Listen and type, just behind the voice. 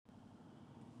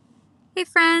Hey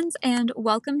friends, and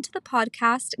welcome to the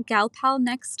podcast Gal Pal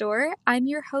Next Door. I'm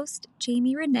your host,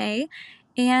 Jamie Renee,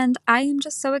 and I am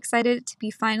just so excited to be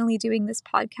finally doing this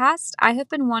podcast. I have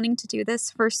been wanting to do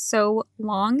this for so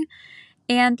long.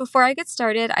 And before I get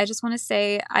started, I just want to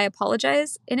say I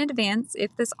apologize in advance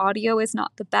if this audio is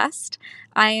not the best.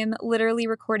 I am literally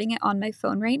recording it on my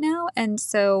phone right now, and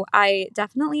so I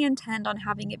definitely intend on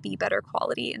having it be better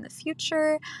quality in the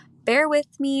future. Bear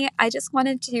with me. I just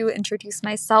wanted to introduce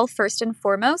myself first and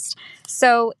foremost.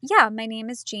 So, yeah, my name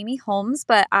is Jamie Holmes,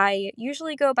 but I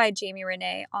usually go by Jamie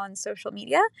Renee on social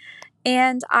media.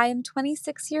 And I am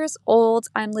 26 years old.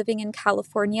 I'm living in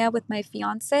California with my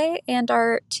fiance and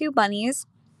our two bunnies.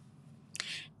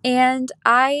 And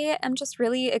I am just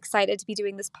really excited to be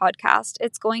doing this podcast.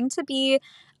 It's going to be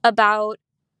about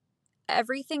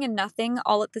everything and nothing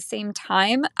all at the same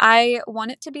time. I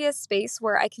want it to be a space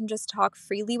where I can just talk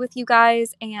freely with you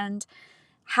guys and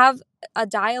have a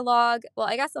dialogue. Well,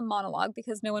 I guess a monologue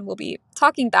because no one will be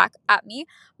talking back at me,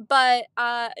 but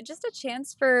just a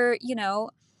chance for,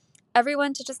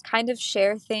 everyone to just kind of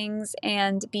share things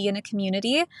and be in a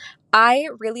community. I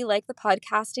really like the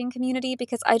podcasting community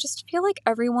because I just feel like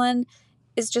everyone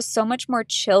is just so much more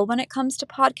chill when it comes to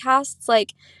podcasts.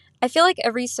 Like, I feel like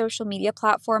every social media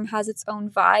platform has its own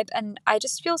vibe, and I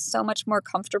just feel so much more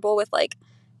comfortable with like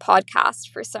podcast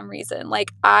for some reason.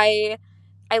 Like, I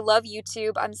love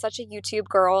YouTube. I'm such a YouTube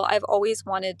girl. I've always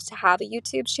wanted to have a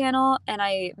YouTube channel, and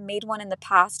I made one in the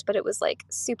past, but it was like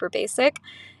super basic.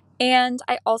 And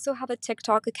I also have a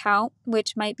TikTok account,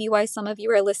 which might be why some of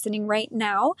you are listening right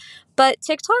now. But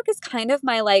TikTok is kind of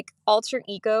my like alter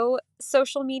ego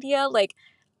social media. Like,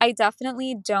 I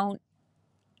definitely don't,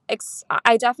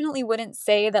 I definitely wouldn't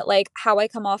say that like how I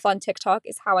come off on TikTok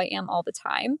is how I am all the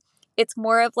time. It's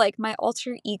more of like my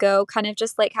alter ego, kind of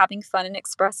just like having fun and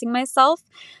expressing myself.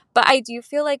 But I do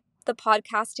feel like the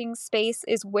podcasting space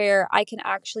is where I can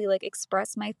actually like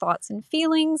express my thoughts and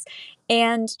feelings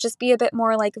and just be a bit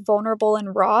more like vulnerable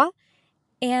and raw.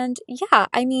 And yeah,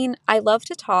 I mean, I love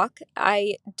to talk.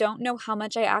 I don't know how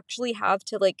much I actually have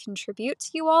to like contribute to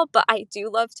you all, but I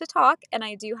do love to talk and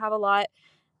I do have a lot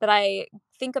that I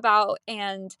think about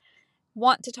and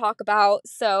want to talk about.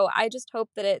 So I just hope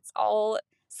that it's all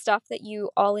stuff that you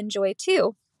all enjoy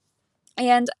too.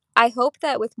 And I hope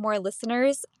that with more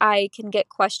listeners, I can get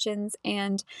questions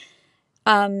and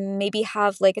maybe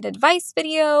have like an advice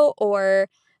video or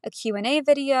a Q&A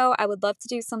video. I would love to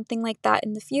do something like that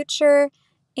in the future.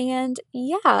 And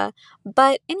yeah,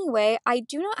 but anyway, I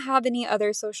do not have any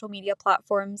other social media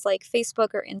platforms like Facebook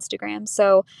or Instagram.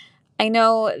 So I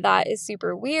know that is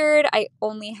super weird. I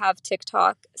only have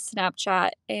TikTok,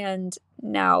 Snapchat, and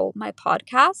now my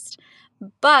podcast,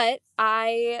 but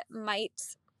I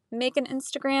might make an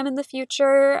Instagram in the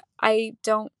future. I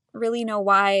don't really know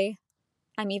why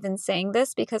I'm even saying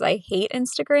this because I hate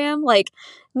Instagram. Like,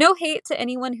 no hate to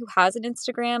anyone who has an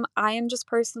Instagram. I am just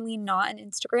personally not an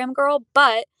Instagram girl,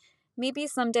 but maybe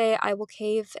someday I will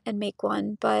cave and make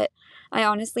one. But I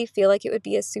honestly feel like it would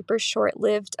be a super short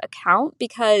lived account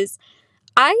because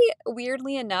I,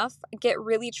 weirdly enough, get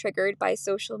really triggered by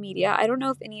social media. I don't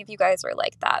know if any of you guys are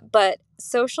like that, but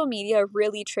social media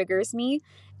really triggers me.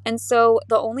 And so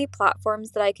the only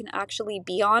platforms that I can actually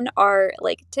be on are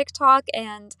like TikTok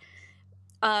and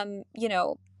you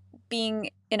know, being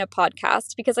in a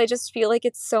podcast because I just feel like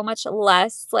it's so much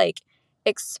less like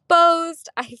exposed.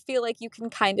 I feel like you can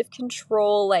kind of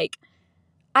control like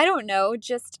I don't know,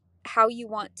 just how you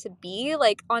want to be.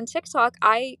 Like on TikTok,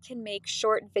 I can make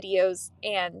short videos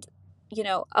and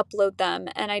upload them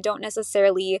and I don't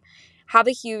necessarily have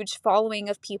a huge following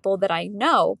of people that I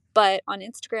know, but on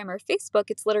Instagram or Facebook,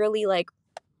 it's literally like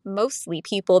mostly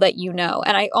people that you know.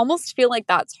 And I almost feel like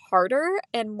that's harder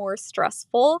and more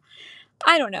stressful.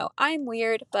 I don't know. I'm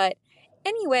weird, but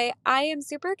anyway, I am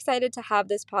super excited to have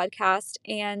this podcast.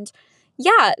 And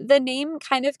yeah, the name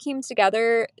kind of came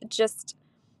together just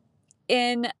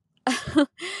in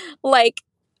like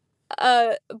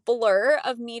a blur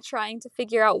of me trying to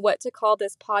figure out what to call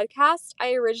this podcast.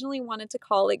 I originally wanted to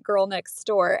call it Girl Next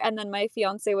Door, and then my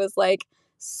fiance was like,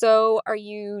 "So, are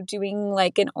you doing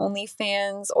like an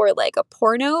OnlyFans or like a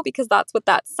porno? Because that's what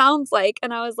that sounds like."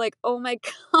 And I was like, "Oh my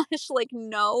gosh, like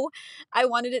no." I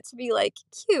wanted it to be like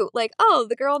cute, like, "Oh,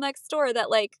 the girl next door that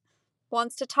like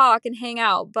wants to talk and hang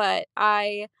out." But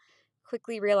I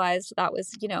quickly realized that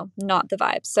was, not the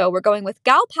vibe. So we're going with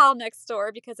Gal Pal Next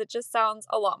Door because it just sounds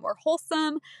a lot more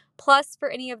wholesome. Plus, for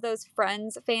any of those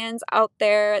Friends fans out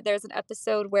there, there's an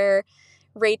episode where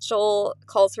Rachel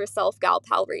calls herself Gal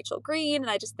Pal Rachel Green, and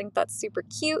I just think that's super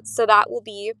cute. So that will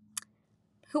be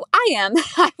who I am.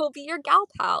 I will be your gal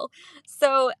pal.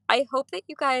 So I hope that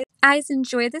you guys guys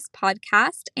enjoy this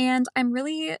podcast, and I'm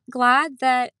really glad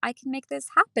that I can make this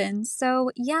happen.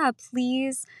 So, yeah,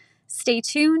 please stay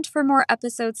tuned for more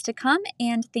episodes to come,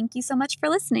 and thank you so much for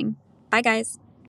listening. Bye, guys.